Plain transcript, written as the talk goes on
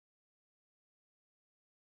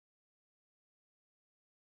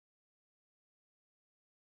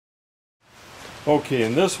Okay,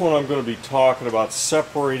 in this one I'm going to be talking about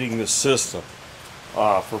separating the system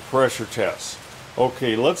for pressure tests.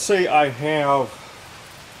 Okay, let's say I have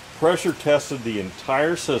pressure tested the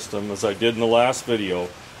entire system as I did in the last video,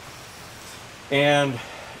 and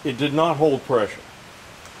it did not hold pressure.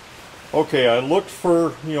 Okay, I looked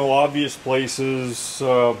for, obvious places,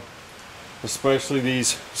 especially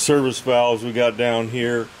these service valves we got down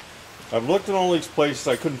here. I've looked at all these places,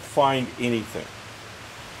 I couldn't find anything.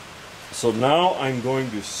 So now I'm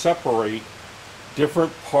going to separate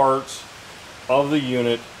different parts of the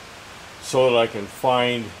unit so that I can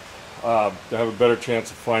find, have a better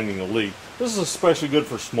chance of finding a leak. This is especially good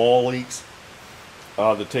for small leaks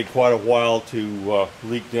that take quite a while to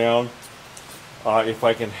leak down. If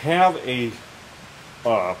I can have a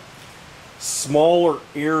smaller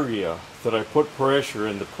area that I put pressure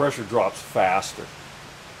in, the pressure drops faster.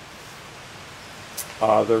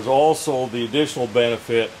 There's also the additional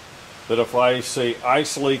benefit that if I say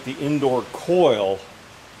isolate the indoor coil,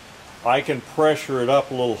 I can pressure it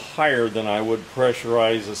up a little higher than I would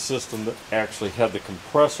pressurize a system that actually had the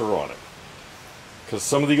compressor on it. Because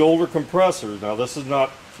some of the older compressors, now this is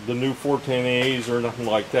not the new 410As or nothing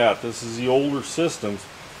like that, this is the older systems,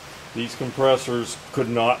 these compressors could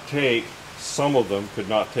not take, some of them could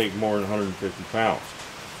not take more than 150 pounds.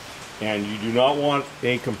 And you do not want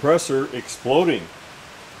a compressor exploding.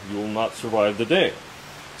 You will not survive the day.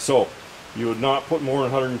 So you would not put more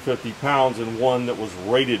than 150 pounds in one that was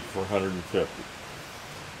rated for 150.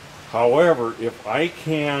 However, if I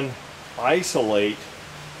can isolate,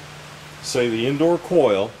 say, the indoor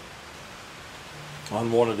coil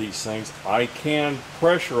on one of these things, I can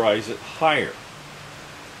pressurize it higher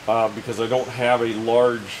because I don't have a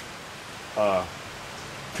large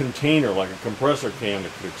container like a compressor can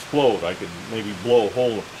that could explode. I could maybe blow a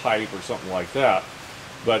hole in a pipe or something like that.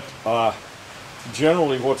 But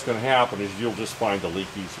generally what's going to happen is you'll just find the leak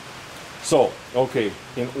easier. So, okay,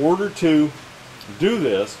 in order to do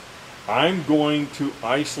this, I'm going to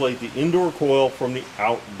isolate the indoor coil from the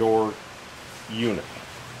outdoor unit.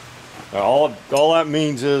 Now, all that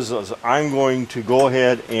means is I'm going to go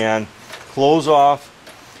ahead and close off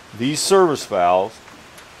these service valves.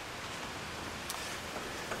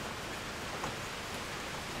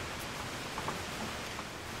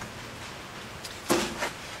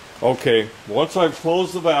 Okay, once I've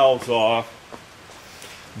closed the valves off,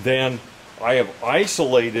 then I have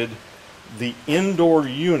isolated the indoor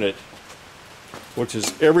unit, which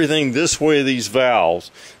is everything this way of these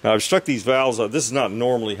valves. Now I've struck these valves out. This is not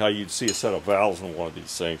normally how you'd see a set of valves in one of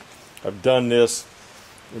these things. I've done this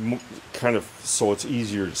kind of so it's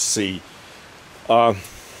easier to see.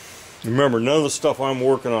 Remember, none of the stuff I'm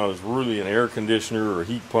working on is really an air conditioner or a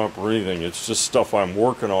heat pump or anything. It's just stuff I'm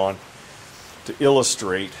working on to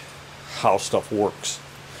illustrate how stuff works.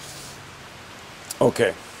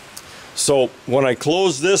 Okay, so when I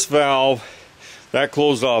close this valve, that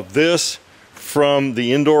closed off this from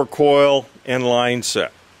the indoor coil and line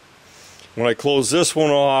set. When I close this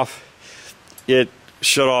one off, it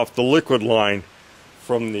shut off the liquid line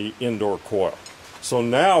from the indoor coil. So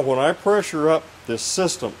now when I pressure up this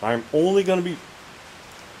system, I'm only going to be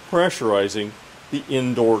pressurizing the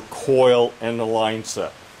indoor coil and the line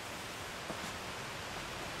set.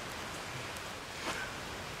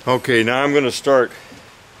 Okay, now I'm going to start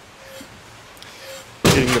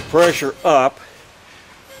getting the pressure up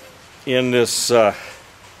in this on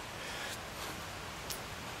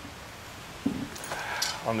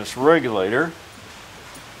this regulator.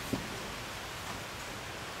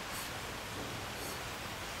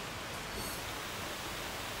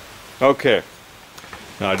 Okay,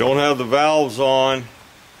 now I don't have the valves on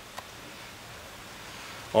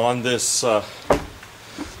this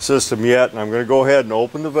system yet, and I'm going to go ahead and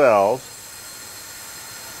open the valve.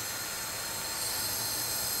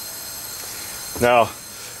 Now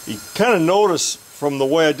you kind of notice from the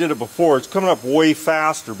way I did it before, it's coming up way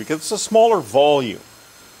faster because it's a smaller volume,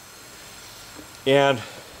 and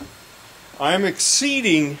I'm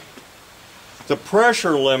exceeding the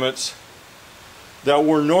pressure limits that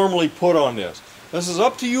were normally put on this. This is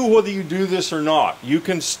up to you whether you do this or not. You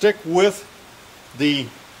can stick with the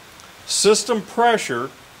system pressure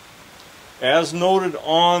as noted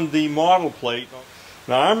on the model plate.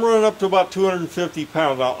 Now I'm running up to about 250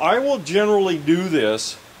 pounds. Now I will generally do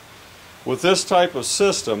this with this type of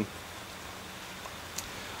system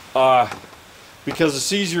because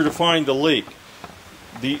it's easier to find the leak.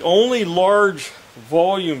 The only large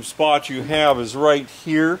volume spot you have is right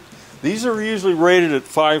here. These are usually rated at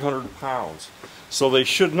 500 pounds. So they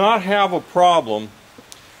should not have a problem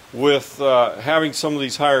with having some of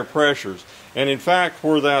these higher pressures. And in fact,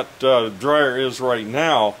 where that dryer is right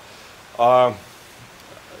now,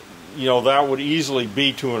 you know, that would easily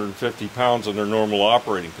be 250 pounds under normal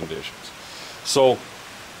operating conditions. So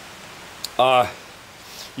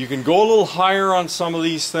you can go a little higher on some of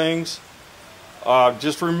these things.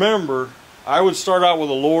 Just remember, I would start out with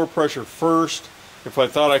a lower pressure first if I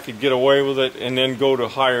thought I could get away with it, and then go to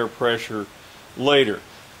higher pressure later.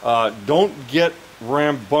 Don't get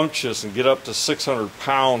rambunctious and get up to 600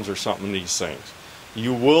 pounds or something in these things.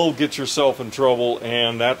 You will get yourself in trouble,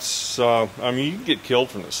 and that's, I mean, you can get killed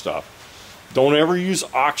from this stuff. Don't ever use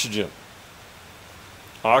oxygen.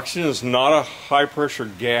 Oxygen is not a high pressure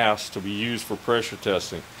gas to be used for pressure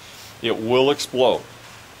testing. It will explode.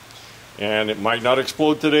 And it might not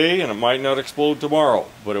explode today, and it might not explode tomorrow,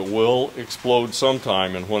 but it will explode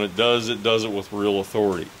sometime, and when it does it with real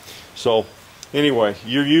authority. So anyway,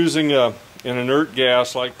 you're using an inert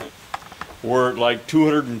gas like we're at like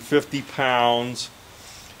 250 pounds,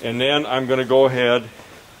 and then I'm going to go ahead,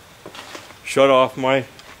 shut off my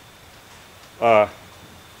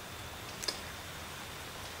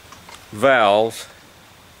valves.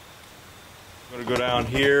 I'm going to go down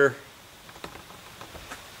here,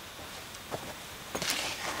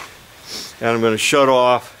 and I'm going to shut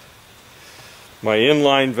off my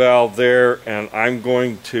inline valve there, and I'm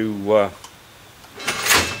going to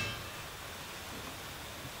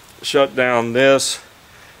shut down this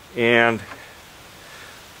and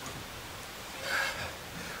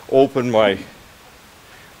open my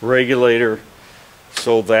regulator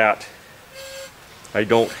so that I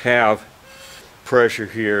don't have pressure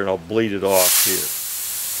here, and I'll bleed it off here.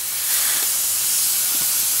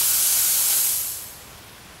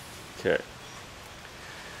 Okay.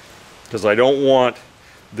 Because I don't want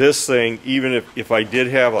this thing, even if I did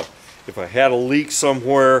have if I had a leak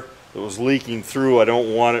somewhere that was leaking through, I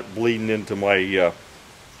don't want it bleeding into my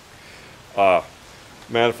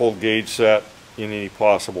manifold gauge set in any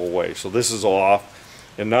possible way. So this is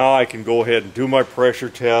off, and now I can go ahead and do my pressure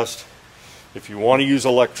test. If you want to use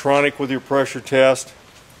electronic with your pressure test,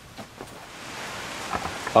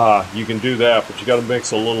 you can do that, but you got to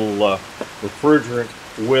mix a little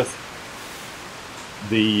refrigerant with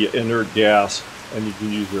the inert gas, and you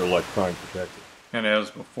can use your electronic detector. And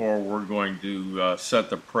as before, we're going to set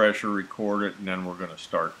the pressure, record it, and then we're going to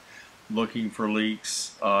start looking for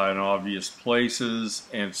leaks in obvious places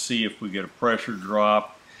and see if we get a pressure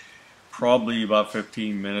drop. Probably about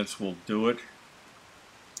 15 minutes will do it.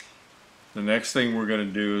 The next thing we're going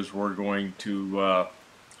to do is we're going to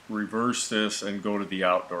reverse this and go to the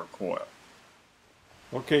outdoor coil.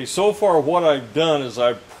 Okay, so far what I've done is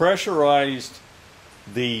I've pressurized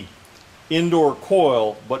the indoor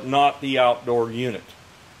coil but not the outdoor unit.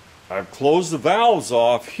 I've closed the valves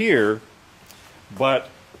off here, but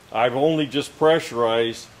I've only just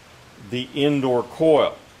pressurized the indoor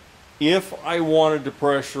coil. If I wanted to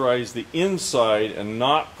pressurize the inside and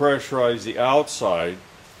not pressurize the outside,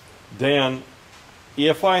 then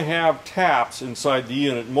if I have taps inside the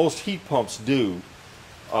unit, most heat pumps do,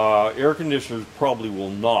 air conditioners probably will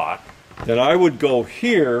not, then I would go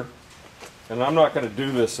here, and I'm not going to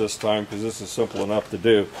do this time because this is simple enough to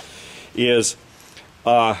do, is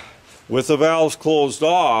with the valves closed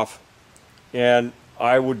off, and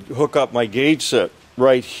I would hook up my gauge set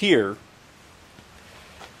right here,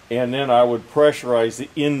 and then I would pressurize the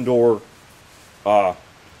indoor or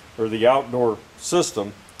the outdoor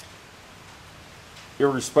system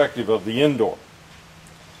irrespective of the indoor.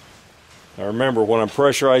 Now remember, when I'm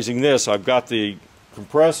pressurizing this, I've got the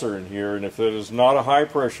compressor in here, and if it is not a high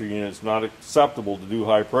pressure unit, it's not acceptable to do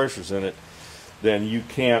high pressures in it, then you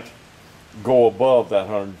can't go above that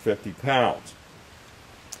 150 pounds.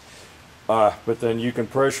 But then you can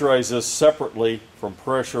pressurize this separately from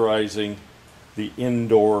pressurizing the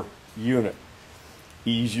indoor unit.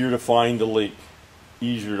 Easier to find the leak,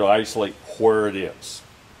 easier to isolate where it is.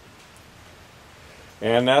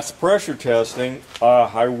 And that's pressure testing.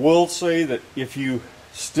 I will say that if you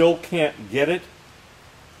still can't get it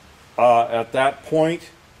at that point,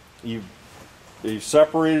 you've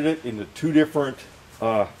separated it into two different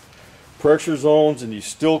pressure zones, and you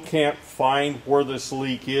still can't find where this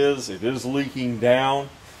leak is. It is leaking down.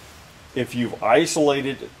 If you've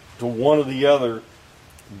isolated it to one or the other,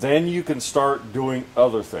 then you can start doing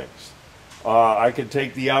other things. I could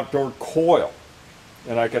take the outdoor coil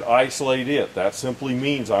and I could isolate it. That simply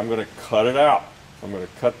means I'm going to cut it out. I'm going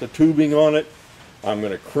to cut the tubing on it. I'm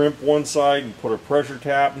going to crimp one side and put a pressure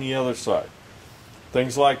tap on the other side.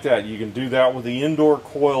 Things like that. You can do that with the indoor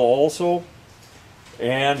coil also.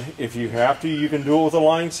 And if you have to, you can do it with a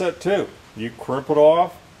line set too. You crimp it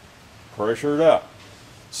off, pressure it up.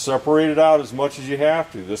 Separate it out as much as you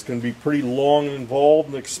have to. This can be pretty long and involved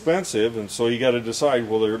and expensive, and so you got to decide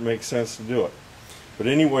whether it makes sense to do it. But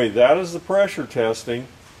anyway, that is the pressure testing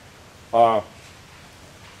of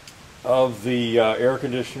the air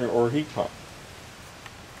conditioner or heat pump.